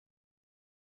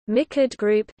Mikud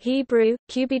Group Hebrew,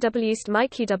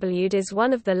 Mikud is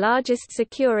one of the largest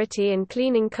security and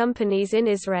cleaning companies in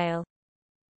Israel.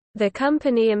 The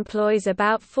company employs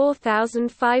about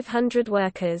 4,500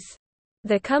 workers.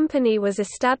 The company was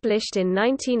established in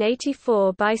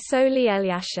 1984 by Soli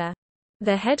Elyasha.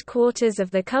 The headquarters of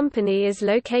the company is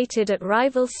located at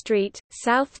Rival Street,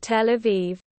 South Tel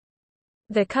Aviv.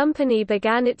 The company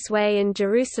began its way in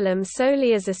Jerusalem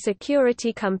solely as a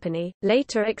security company,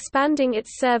 later expanding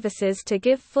its services to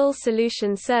give full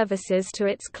solution services to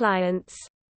its clients.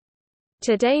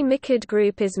 Today Mikud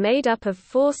Group is made up of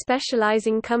 4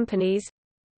 specializing companies.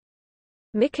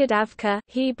 Mikud Avka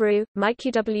Hebrew,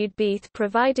 Mikud Beith,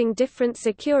 providing different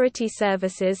security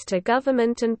services to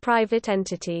government and private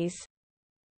entities.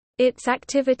 Its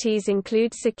activities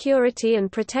include security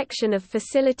and protection of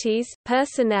facilities,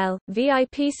 personnel,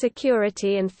 VIP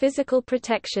security and physical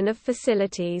protection of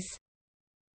facilities.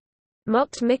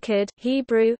 Mokt Mikud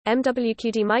Hebrew,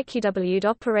 MWQD Mikud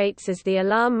operates as the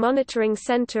alarm monitoring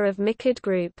center of Mikud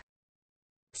Group.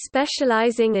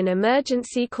 Specializing in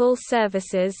emergency call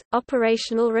services,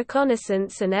 operational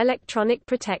reconnaissance and electronic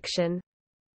protection.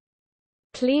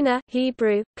 Cleaner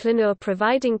Hebrew, Klanur,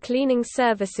 providing cleaning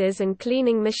services and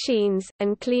cleaning machines,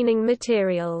 and cleaning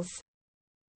materials.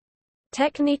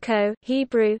 Technico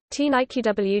Hebrew,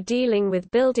 TNIQW, dealing with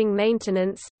building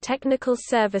maintenance, technical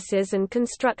services and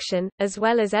construction, as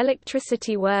well as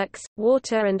electricity works,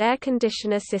 water and air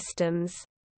conditioner systems.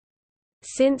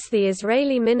 Since the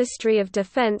Israeli Ministry of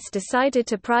Defense decided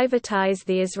to privatize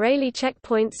the Israeli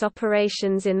checkpoints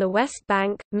operations in the West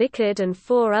Bank, Mikud and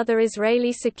 4 other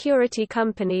Israeli security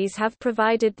companies have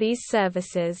provided these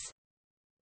services.